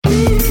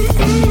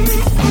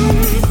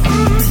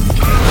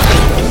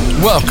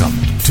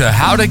to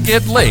How to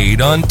Get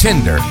Laid on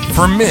Tinder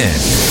for Men,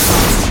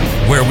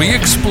 where we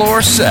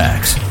explore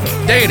sex,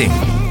 dating,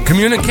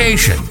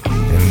 communication,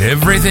 and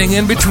everything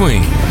in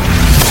between.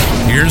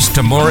 Here's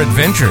to more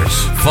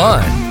adventures,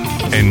 fun,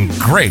 and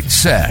great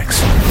sex.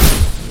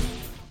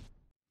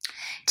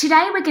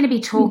 Today we're going to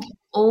be talking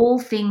all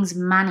things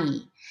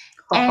money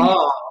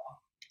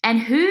and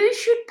who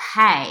should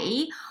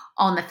pay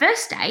on the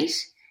first date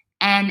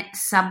and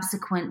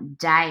subsequent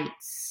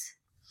dates.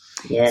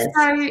 Yes.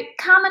 So,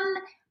 Carmen,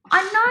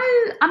 I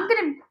know I'm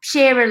going to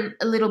share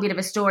a little bit of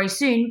a story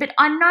soon, but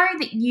I know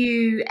that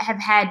you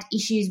have had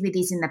issues with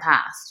this in the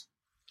past.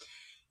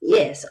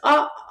 Yes,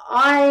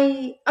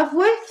 I've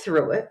worked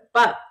through it,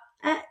 but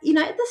at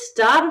the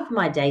start of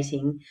my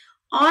dating,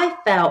 I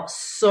felt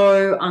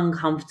so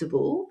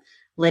uncomfortable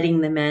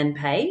letting the man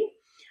pay.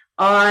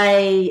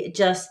 I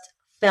just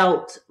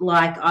felt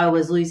like I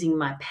was losing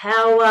my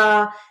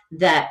power,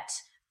 that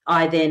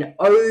I then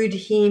owed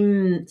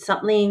him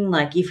something,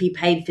 like if he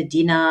paid for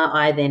dinner,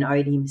 I then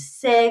owed him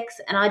sex,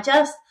 and I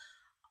just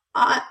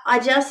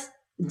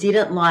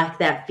didn't like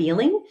that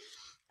feeling.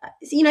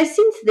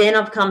 Since then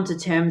I've come to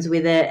terms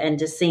with it and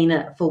just seen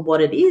it for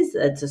what it is.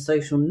 It's a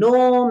social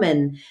norm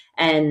and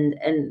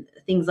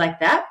things like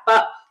that.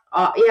 But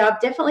I've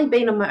definitely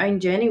been on my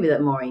own journey with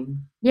it,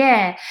 Maureen.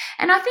 Yeah,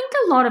 and I think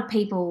a lot of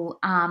people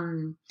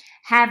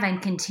have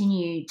and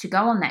continue to go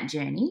on that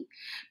journey.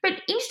 But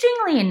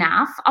interestingly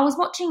enough, I was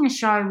watching a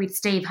show with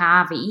Steve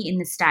Harvey in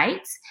the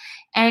States,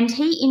 and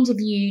he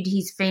interviewed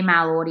his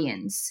female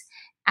audience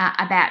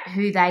about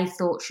who they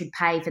thought should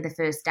pay for the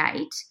first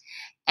date.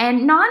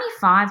 And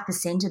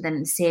 95% of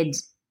them said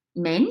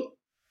men.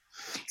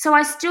 So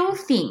I still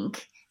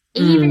think,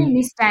 even in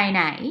this day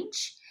and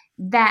age,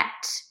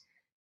 that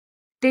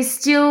there's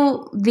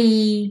still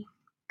the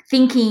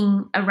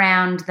thinking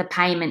around the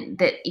payment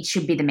that it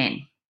should be the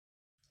men.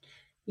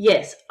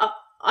 Yes,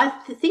 I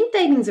think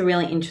dating's a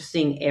really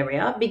interesting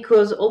area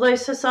because although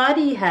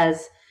society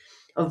has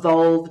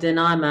evolved and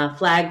I'm a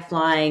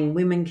flag-flying,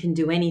 women can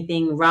do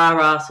anything,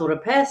 rah-rah sort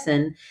of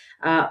person,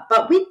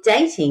 but with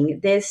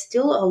dating, there's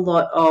still a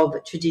lot of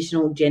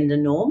traditional gender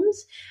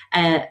norms.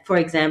 For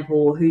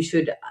example, who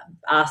should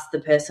ask the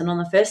person on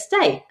the first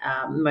date?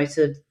 Most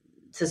of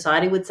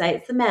society would say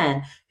it's the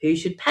man. Who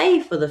should pay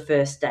for the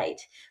first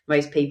date?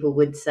 Most people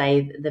would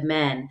say the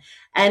man.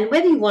 And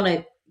whether you want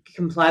to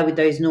comply with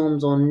those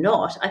norms or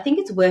not, I think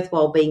it's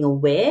worthwhile being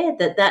aware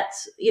that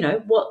that's,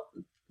 what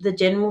the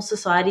general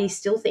society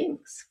still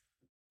thinks.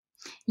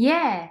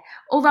 Yeah,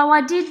 although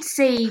I did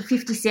see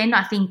 50 Cent,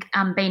 I think,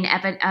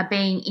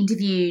 being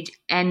interviewed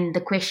and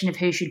the question of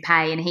who should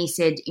pay, and he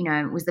said,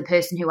 it was the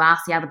person who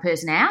asked the other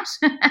person out.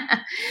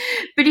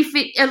 But if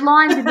it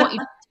aligns with what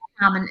you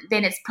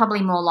then it's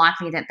probably more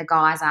likely that the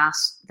guys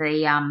asked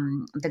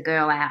the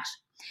girl out.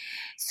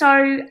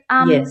 So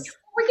Yes.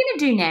 What we're going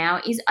to do now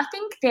is, I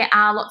think there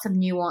are lots of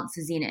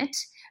nuances in it,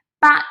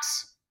 but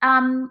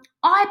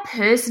I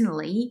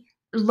personally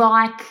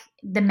like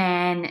the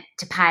man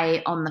to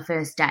pay on the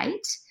first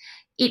date.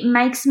 It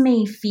makes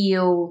me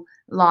feel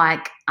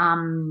like I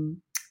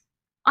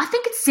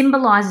think it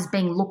symbolises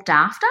being looked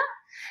after.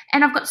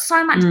 And I've got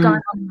so much going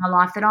on in my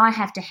life that I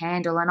have to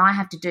handle and I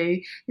have to do.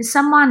 There's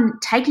someone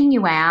taking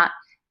you out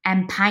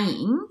and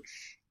paying,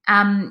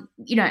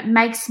 it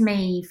makes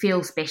me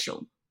feel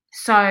special.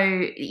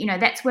 So,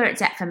 that's where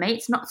it's at for me.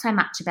 It's not so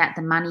much about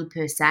the money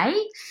per se,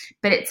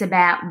 but it's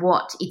about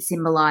what it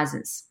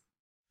symbolises.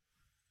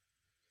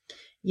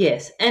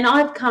 Yes, and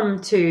I've come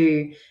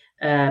to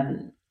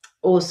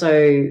also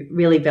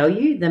really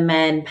value the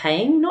man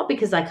paying, not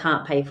because I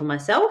can't pay for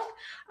myself,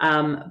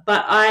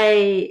 but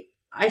I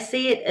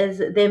see it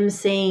as them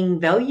seeing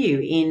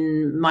value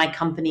in my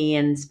company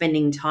and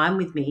spending time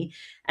with me,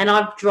 and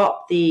I've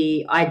dropped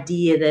the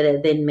idea that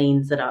it then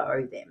means that I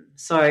owe them.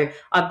 So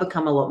I've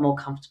become a lot more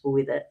comfortable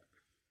with it.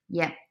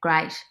 Yeah,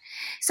 great.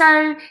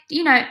 So,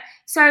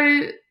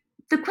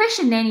 the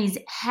question then is,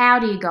 how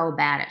do you go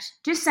about it?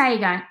 Just say you're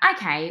going,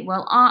 okay,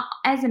 well,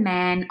 as a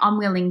man, I'm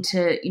willing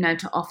to,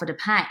 to offer to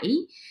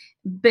pay,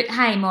 but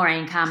hey,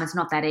 Maureen Carmen, it's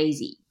not that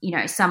easy.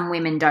 Some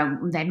women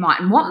they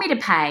might want me to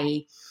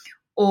pay,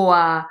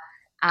 or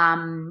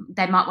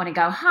they might want to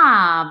go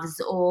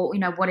halves, or,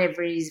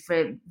 whatever it is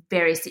for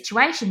various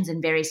situations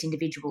and various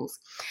individuals.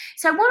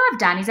 So what I've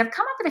done is I've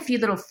come up with a few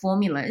little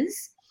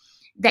formulas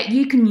that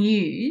you can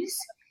use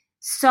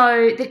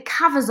so that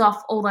covers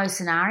off all those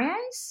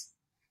scenarios.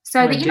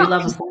 So that you're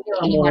not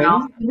anyone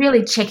off,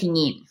 really checking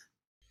in.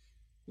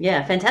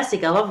 Yeah,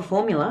 fantastic. I love a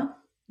formula.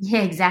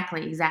 Yeah,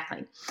 exactly.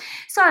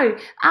 So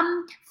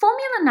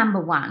formula number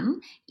one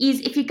is,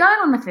 if you're going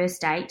on the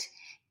first date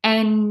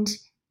and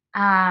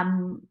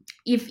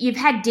if you've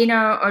had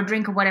dinner or a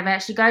drink or whatever,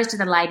 she goes to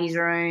the ladies'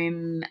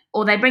 room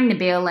or they bring the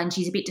bill and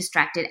she's a bit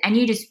distracted and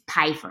you just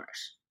pay for it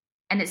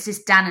and it's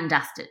just done and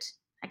dusted.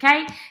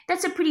 Okay,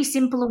 that's a pretty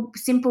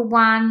simple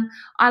one.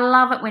 I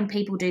love it when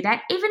people do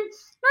that.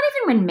 Not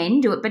even when men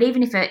do it, but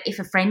even if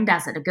a friend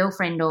does it, a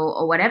girlfriend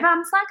or whatever,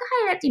 I'm just like,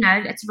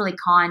 hey, that's really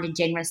kind and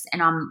generous,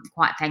 and I'm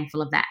quite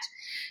thankful of that.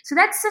 So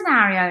that's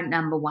scenario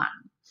number one.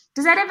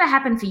 Does that ever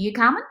happen for you,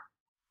 Carmen?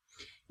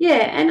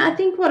 Yeah, and I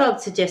think what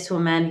I'd suggest to a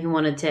man who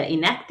wanted to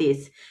enact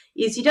this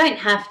is you don't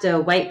have to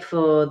wait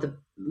for the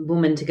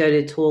woman to go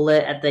to the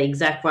toilet at the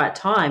exact right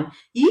time.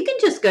 You can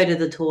just go to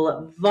the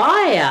toilet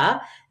via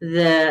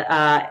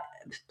the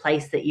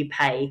place that you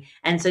pay.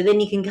 And so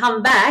then you can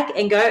come back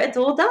and go, it's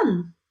all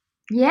done.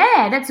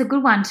 Yeah, that's a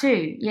good one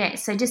too. Yeah,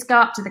 so just go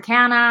up to the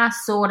counter,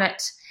 sort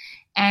it,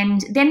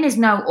 and then there's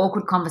no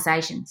awkward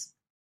conversations.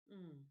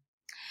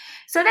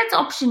 So that's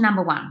option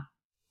number one.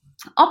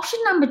 Option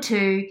number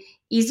two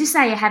is to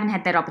say you haven't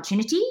had that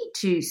opportunity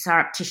to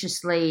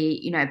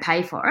surreptitiously,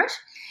 pay for it.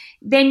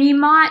 Then you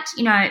might,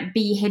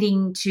 be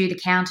heading to the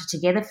counter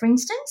together, for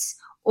instance,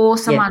 or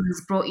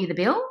someone's brought you the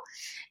bill.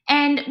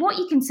 And what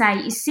you can say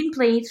is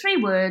simply 3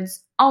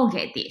 words, I'll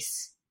get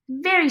this.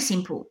 Very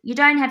simple. You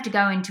don't have to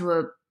go into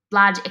a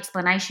large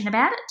explanation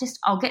about it. Just,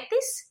 I'll get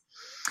this.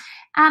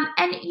 And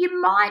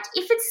you might,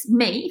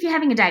 if you're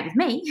having a date with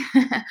me,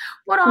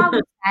 what I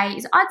would say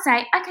is I'd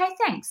say, okay,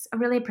 thanks. I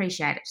really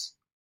appreciate it.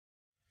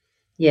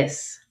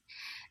 Yes.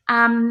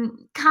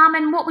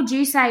 Carmen, what would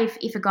you say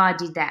if a guy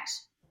did that?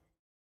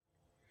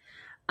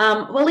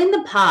 Well, in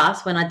the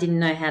past, when I didn't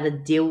know how to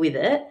deal with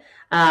it,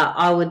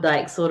 I would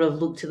sort of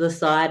look to the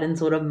side and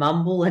sort of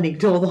mumble and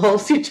ignore the whole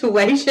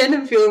situation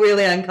and feel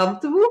really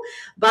uncomfortable.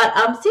 But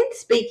since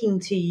speaking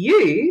to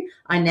you,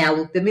 I now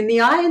look them in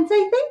the eye and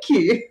say thank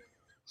you.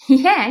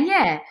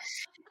 Yeah.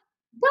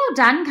 Well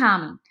done,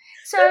 Carmen.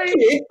 So, Thank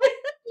you.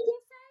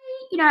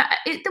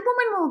 The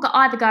woman will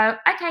either go,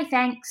 okay,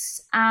 thanks,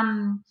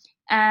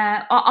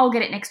 I'll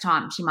get it next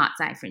time, she might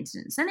say, for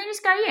instance. And then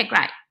just go, yeah,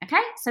 great.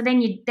 Okay. So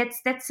then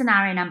that's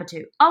scenario number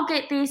 2. I'll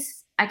get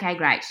this. Okay,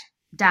 great.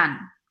 Done.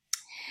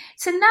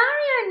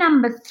 Scenario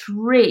number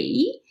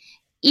 3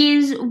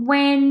 is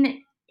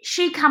when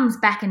she comes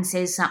back and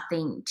says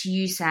something to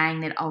you saying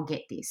that I'll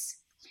get this.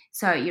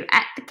 So you're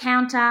at the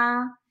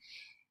counter,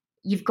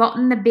 you've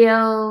gotten the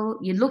bill,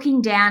 you're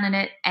looking down at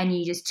it, and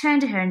you just turn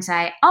to her and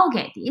say, I'll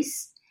get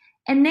this.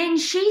 And then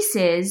she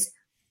says,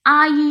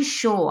 are you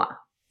sure?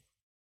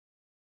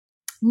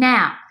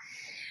 Now,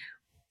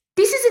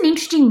 this is an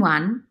interesting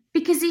one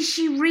because is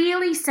she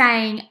really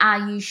saying,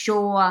 are you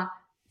sure,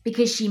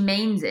 because she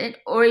means it,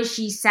 or is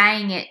she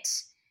saying it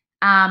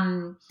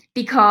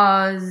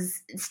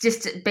because it's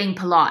just being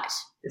polite?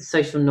 The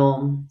social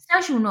norm.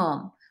 Social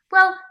norm.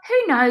 Well,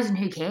 who knows and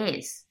who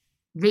cares?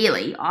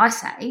 Really, I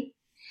say.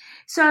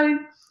 So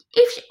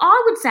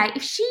I would say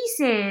if she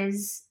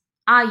says,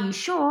 are you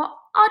sure?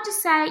 I'd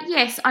just say,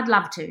 yes, I'd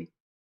love to.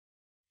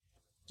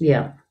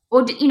 Yeah.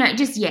 Or,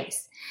 just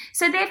yes.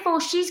 So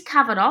therefore she's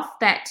covered off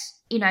that,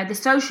 the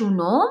social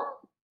norm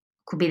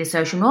could be the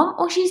social norm,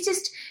 or she's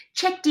just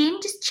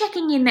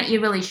checking in that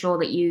you're really sure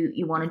that you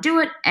want to do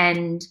it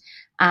and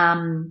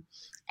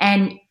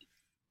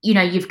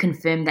you've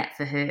confirmed that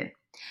for her.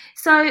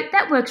 So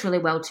that works really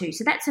well too.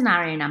 So that's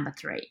scenario number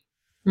 3.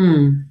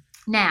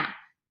 Now,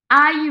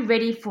 are you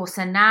ready for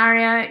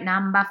scenario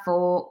number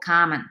 4,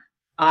 Carmen?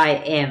 I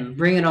am.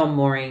 Bring it on,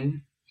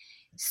 Maureen.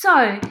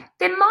 So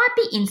there might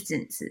be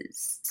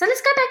instances. So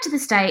let's go back to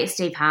the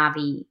Steve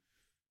Harvey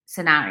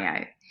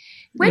scenario.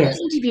 When he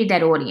interviewed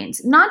that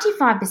audience,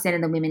 95%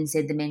 of the women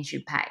said the men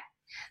should pay.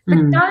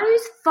 But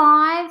those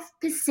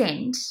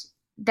 5%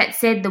 that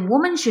said the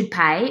woman should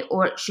pay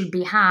or it should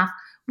be half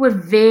were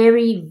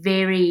very,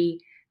 very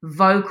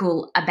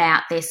vocal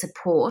about their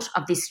support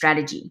of this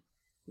strategy.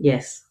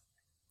 Yes.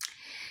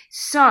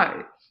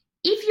 So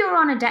if you're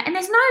on a date, and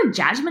there's no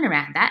judgment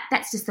around that,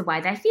 that's just the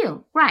way they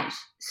feel. Great.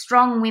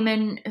 Strong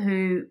women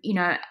who,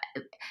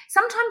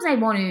 sometimes they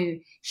want to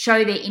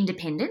show their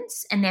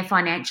independence and their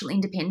financial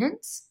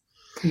independence.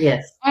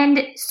 Yes. And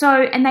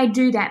they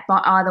do that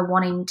by either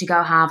wanting to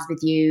go halves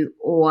with you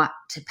or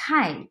to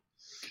pay.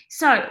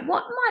 So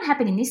what might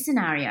happen in this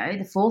scenario,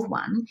 the 4th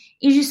one,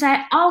 is you say,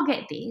 I'll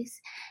get this,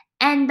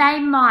 and they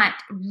might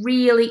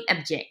really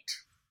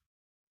object.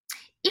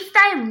 If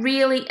they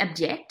really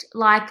object,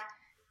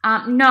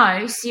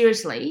 no,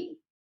 seriously,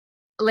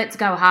 let's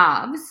go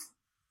halves.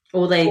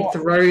 Or they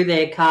throw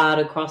their card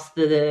across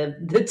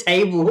the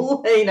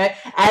table,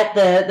 at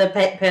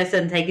the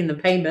person taking the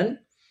payment.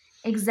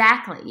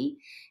 Exactly.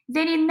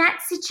 Then in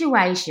that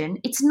situation,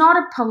 it's not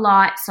a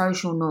polite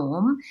social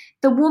norm.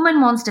 The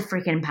woman wants to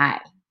freaking pay.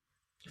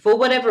 For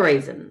whatever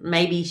reason.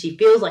 Maybe she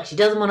feels like she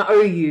doesn't want to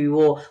owe you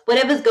or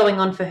whatever's going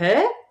on for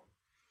her.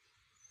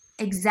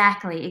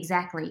 Exactly.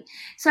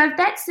 So if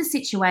that's the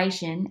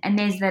situation and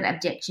there's that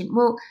objection,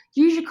 well,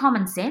 use your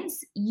common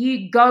sense.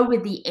 You go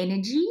with the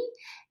energy,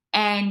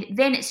 and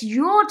then it's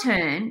your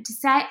turn to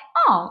say,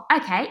 oh,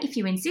 okay, if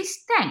you insist,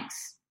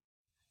 thanks.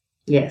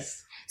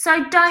 Yes. So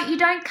you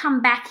don't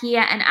come back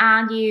here and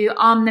argue,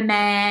 I'm the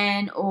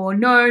man, or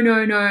no.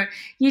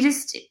 You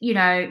just,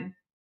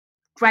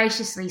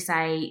 graciously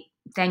say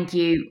thank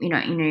you,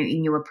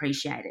 and you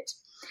appreciate it.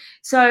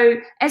 So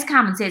as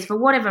Carmen says, for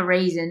whatever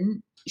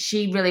reason,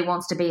 she really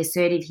wants to be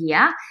assertive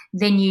here,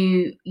 then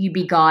you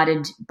be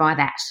guided by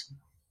that.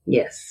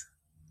 Yes.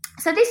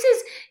 So this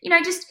is,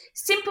 just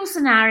simple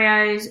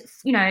scenarios,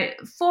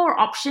 4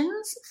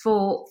 options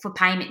for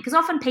payment, because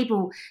often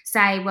people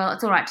say, well,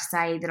 it's all right to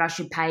say that I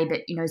should pay,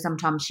 but,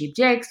 sometimes she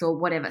objects or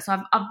whatever. So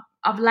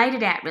I've laid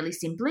it out really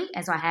simply,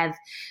 as I have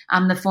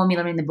the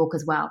formula in the book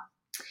as well.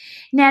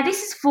 Now,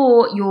 this is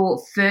for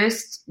your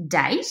first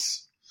date.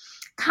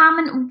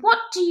 Carmen, what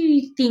do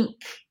you think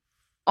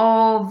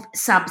of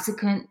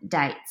subsequent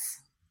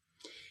dates?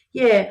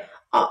 Yeah,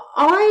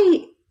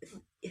 I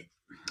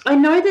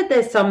know that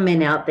there's some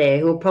men out there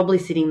who are probably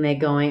sitting there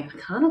going, I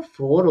can't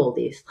afford all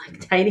this.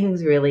 Like,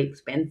 dating's really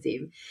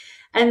expensive.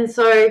 And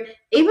so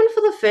even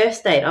for the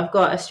first date, I've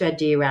got a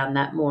strategy around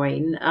that,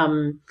 Maureen.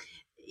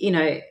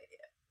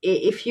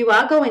 If you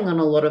are going on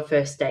a lot of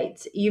first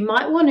dates, you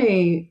might want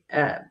to,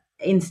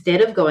 instead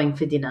of going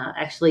for dinner,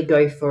 actually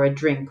go for a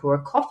drink or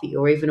a coffee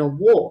or even a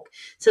walk.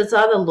 So it's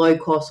either low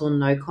cost or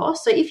no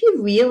cost. So if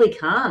you really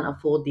can't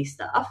afford this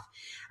stuff,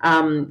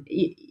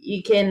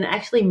 you can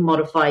actually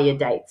modify your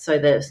date so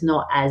that it's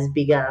not as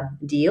big a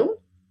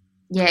deal.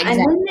 Yeah,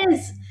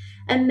 exactly.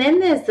 And then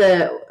there's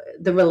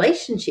the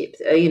relationship,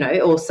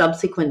 or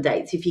subsequent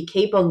dates. If you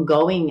keep on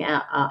going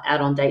out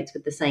on dates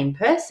with the same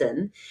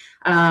person,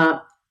 I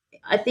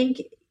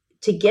think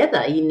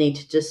together you need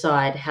to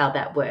decide how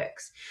that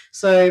works.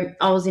 So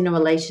I was in a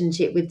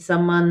relationship with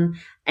someone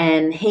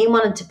and he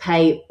wanted to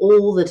pay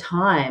all the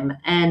time,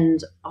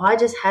 and I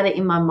just had it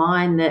in my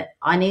mind that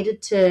I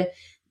needed to,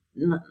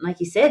 like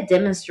you said,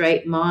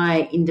 demonstrate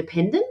my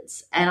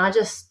independence, and I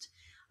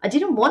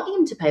didn't want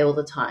him to pay all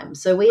the time.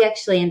 So we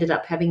actually ended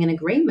up having an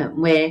agreement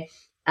where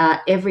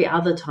every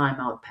other time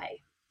I would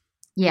pay.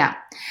 Yeah,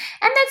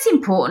 and that's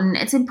important.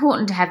 It's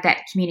important to have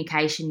that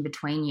communication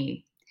between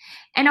you.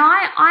 And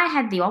I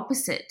had the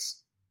opposite.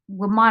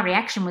 Well, my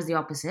reaction was the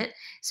opposite.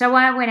 So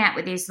I went out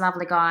with this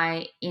lovely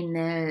guy he's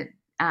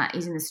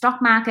in the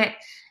stock market,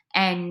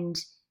 and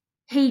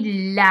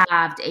he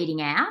loved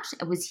eating out.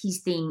 It was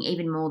his thing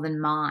even more than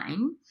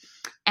mine.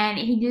 And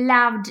he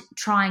loved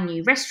trying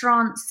new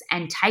restaurants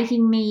and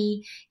taking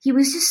me. He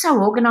was just so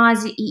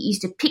organised. He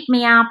used to pick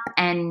me up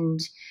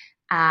and,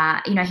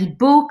 he'd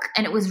book,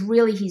 and it was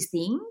really his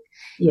thing.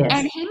 Yes.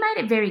 And he made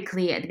it very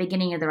clear at the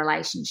beginning of the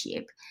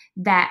relationship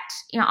that,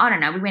 I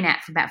don't know, we went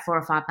out for about 4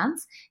 or 5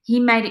 months. He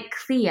made it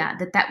clear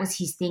that that was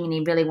his thing and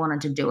he really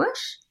wanted to do it.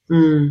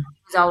 Mm.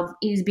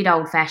 He was a bit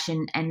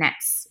old-fashioned, and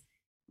that's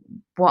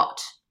what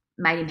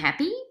made him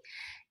happy.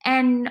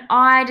 And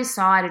I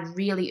decided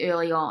really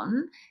early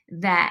on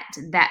that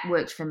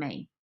worked for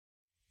me.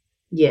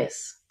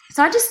 Yes.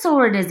 So I just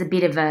saw it as a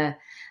bit of a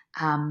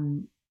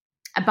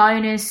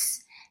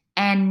bonus,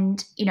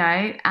 and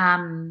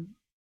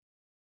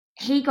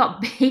he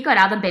got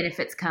other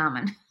benefits,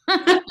 Carmen.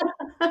 and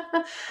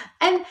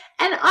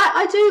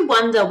I do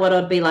wonder what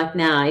I'd be like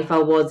now if I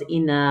was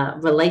in a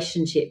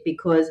relationship,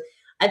 because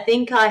I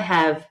think I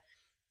have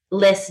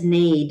less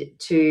need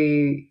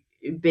to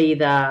be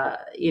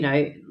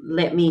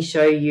let me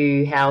show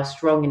you how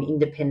strong and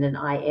independent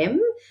I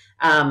am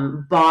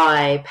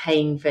by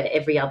paying for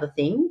every other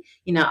thing.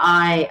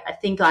 I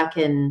think I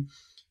can,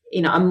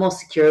 I'm more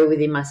secure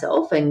within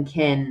myself and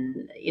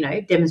can,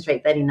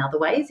 demonstrate that in other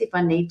ways if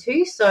I need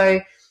to.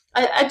 So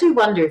I do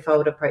wonder if I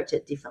would approach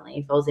it differently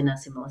if I was in a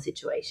similar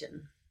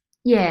situation.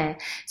 Yeah.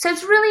 So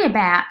it's really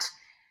about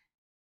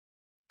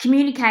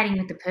communicating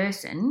with the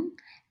person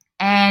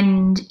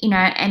and,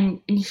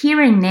 and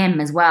hearing them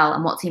as well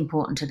and what's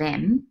important to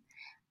them,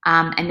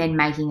 and then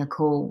making a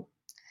call.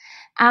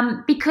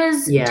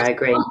 Because yeah, I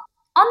agree.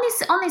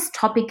 On this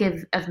topic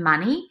of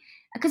money,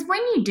 because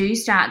when you do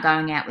start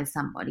going out with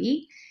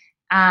somebody,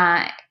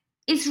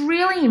 it's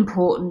really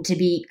important to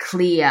be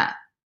clear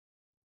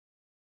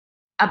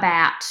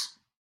about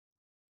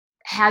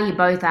how you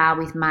both are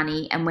with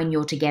money and when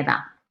you're together.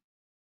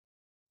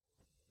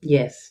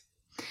 Yes.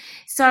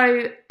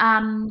 So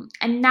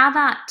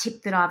another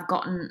tip that I've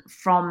gotten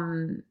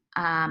from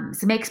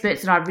some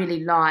experts that I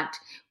really liked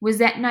was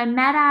that no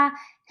matter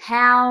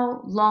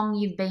how long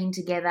you've been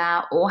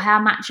together or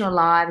how much your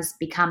lives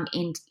become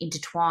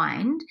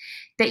intertwined,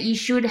 that you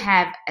should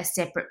have a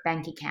separate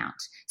bank account.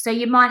 So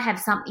you might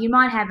have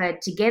a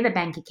together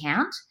bank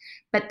account,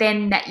 but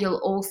then that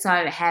you'll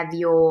also have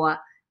your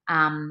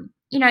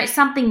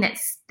something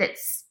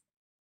that's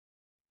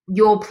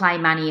your play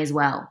money as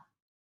well.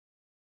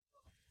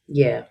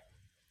 Yeah.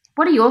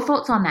 What are your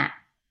thoughts on that?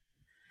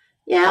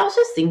 Yeah, I was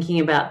just thinking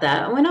about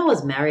that. When I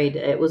was married,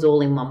 it was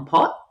all in one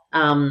pot,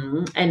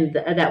 and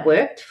that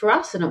worked for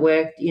us, and it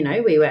worked.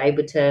 We were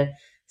able to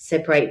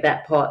separate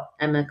that pot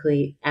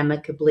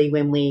amicably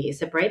when we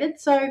separated.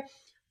 So,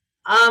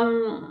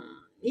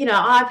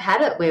 I've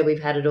had it where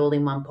we've had it all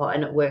in one pot,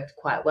 and it worked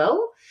quite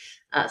well.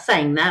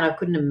 Saying that, I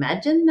couldn't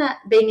imagine that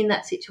being in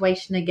that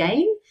situation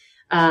again.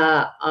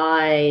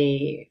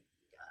 I've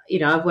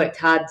worked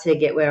hard to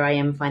get where I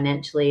am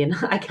financially, and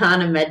I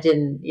can't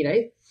imagine,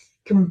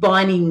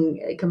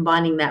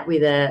 combining that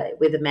with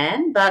a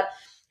man. But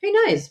who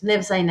knows?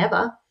 Never say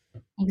never.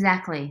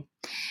 Exactly.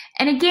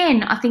 And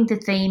again, I think the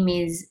theme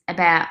is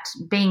about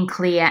being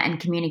clear and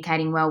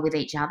communicating well with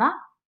each other.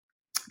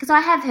 because I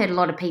have heard a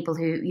lot of people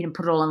who,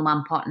 put it all in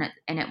one pot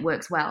and it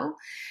works well.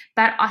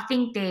 But I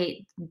think there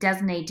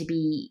does need to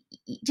be,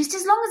 just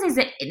as long as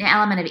there's an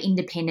element of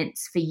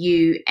independence for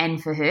you and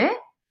for her.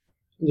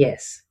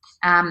 Yes.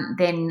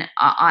 Then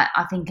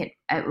I think it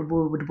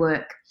would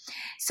work.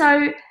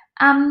 So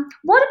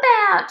what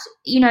about,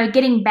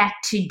 getting back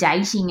to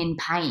dating and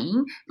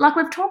paying? Like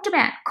we've talked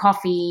about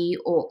coffee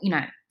or,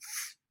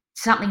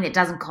 something that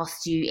doesn't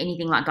cost you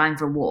anything like going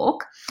for a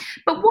walk.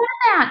 But what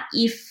about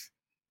if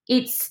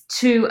it's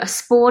to a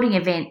sporting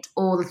event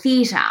or the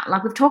theatre?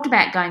 Like we've talked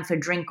about going for a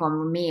drink or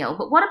a meal,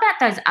 but what about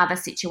those other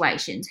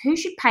situations? Who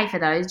should pay for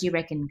those, do you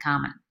reckon,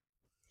 Carmen?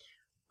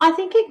 I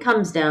think it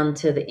comes down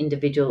to the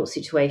individual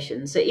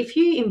situation. So if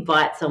you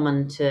invite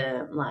someone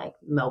to like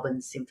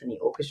Melbourne Symphony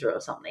Orchestra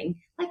or something,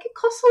 like it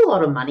costs a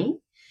lot of money.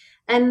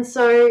 And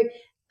so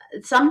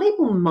some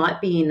people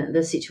might be in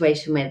the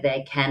situation where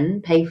they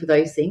can pay for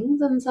those things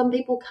and some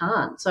people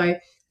can't. So I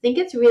think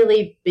it's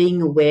really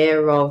being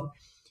aware of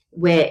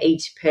where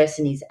each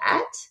person is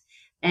at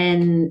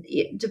and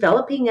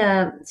developing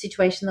a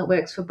situation that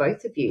works for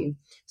both of you.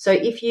 So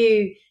if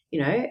you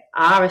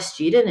are a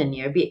student and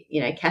you're a bit,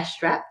 cash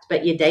strapped,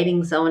 but you're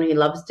dating someone who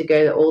loves to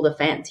go to all the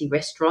fancy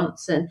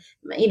restaurants and,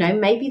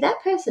 maybe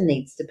that person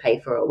needs to pay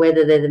for it,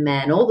 whether they're the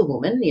man or the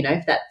woman,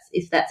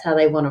 if that's how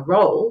they want to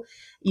roll,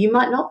 you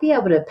might not be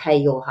able to pay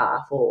your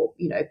half or,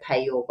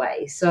 pay your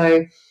way.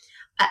 So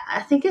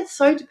I think it's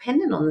so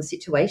dependent on the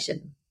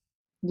situation.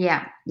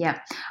 Yeah.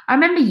 I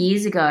remember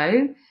years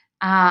ago,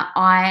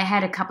 I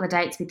had a couple of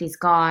dates with this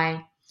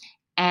guy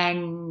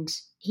and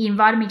he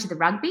invited me to the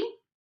rugby.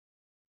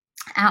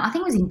 I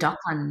think it was in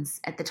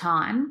Docklands at the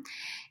time.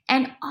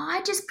 And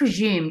I just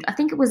presumed, I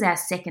think it was our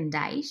second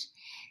date,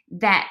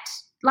 that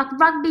like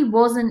rugby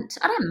wasn't,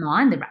 I don't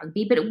mind the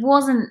rugby, but it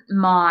wasn't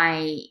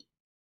my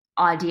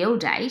ideal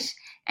date.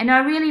 And I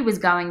really was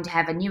going to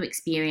have a new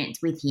experience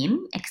with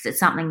him because it's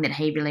something that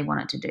he really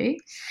wanted to do.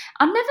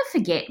 I'll never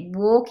forget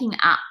walking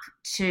up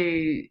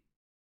to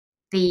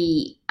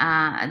the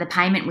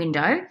payment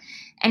window,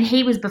 and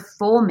he was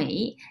before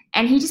me,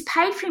 and he just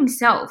paid for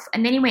himself,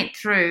 and then he went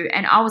through,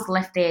 and I was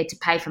left there to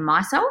pay for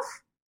myself.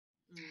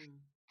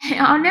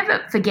 I'll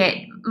never forget.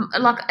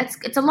 Like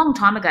it's a long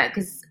time ago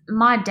because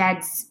my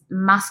dad's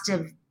must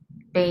have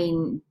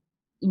been,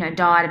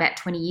 died about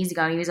 20 years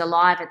ago. He was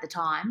alive at the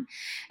time,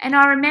 and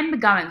I remember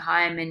going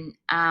home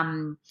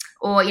and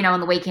or on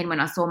the weekend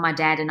when I saw my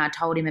dad and I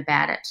told him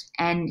about it,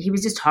 and he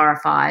was just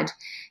horrified,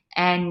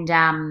 and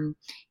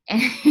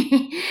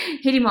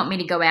he didn't want me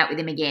to go out with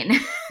him again.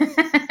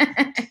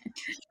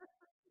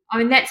 I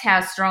mean, that's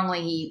how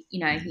strongly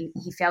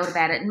he felt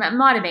about it. It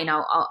might have been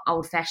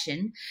old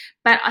fashioned,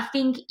 but I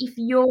think if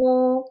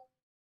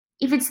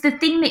it's the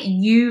thing that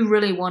you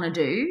really want to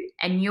do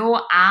and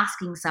you're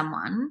asking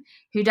someone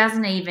who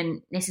doesn't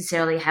even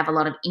necessarily have a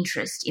lot of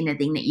interest in the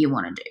thing that you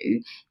want to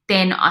do,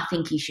 then I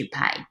think you should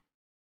pay.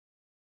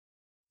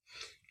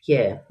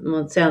 Yeah,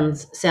 well, it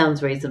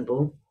sounds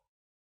reasonable.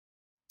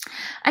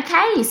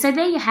 Okay, so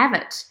there you have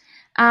it.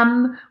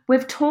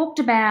 We've talked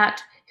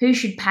about who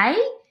should pay,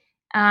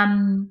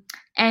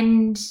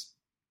 and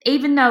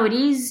even though it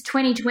is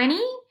 2020,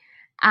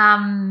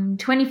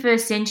 21st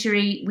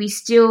century, we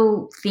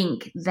still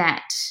think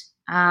that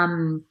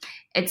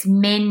it's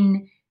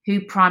men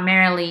who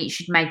primarily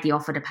should make the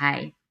offer to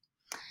pay.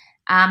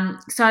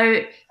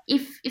 So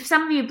if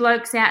some of you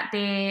blokes out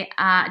there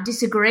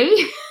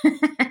disagree,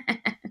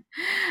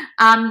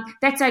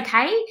 that's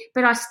okay,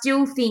 but I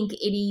still think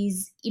it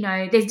is,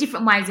 there's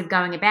different ways of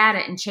going about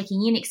it and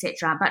checking in,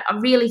 etc. But I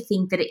really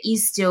think that it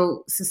is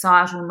still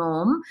societal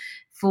norm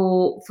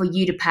for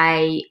you to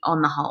pay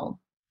on the whole.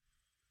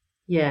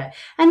 Yeah,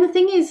 and the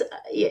thing is,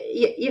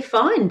 you're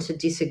fine to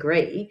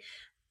disagree,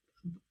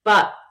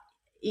 but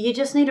you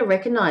just need to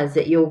recognise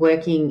that you're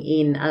working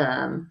in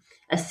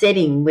a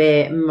setting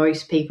where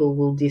most people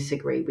will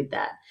disagree with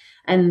that.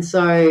 And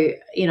so,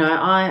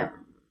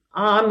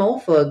 I'm all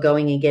for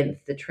going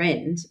against the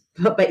trend,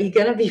 but you're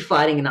going to be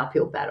fighting an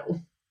uphill battle.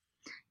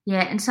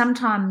 Yeah, and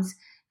sometimes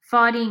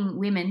fighting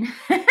women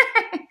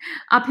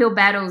uphill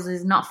battles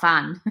is not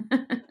fun.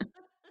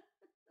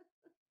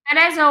 And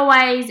as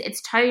always,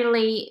 it's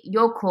totally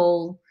your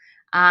call.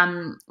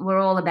 We're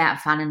all about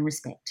fun and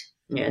respect.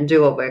 Yeah, and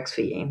do what works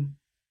for you.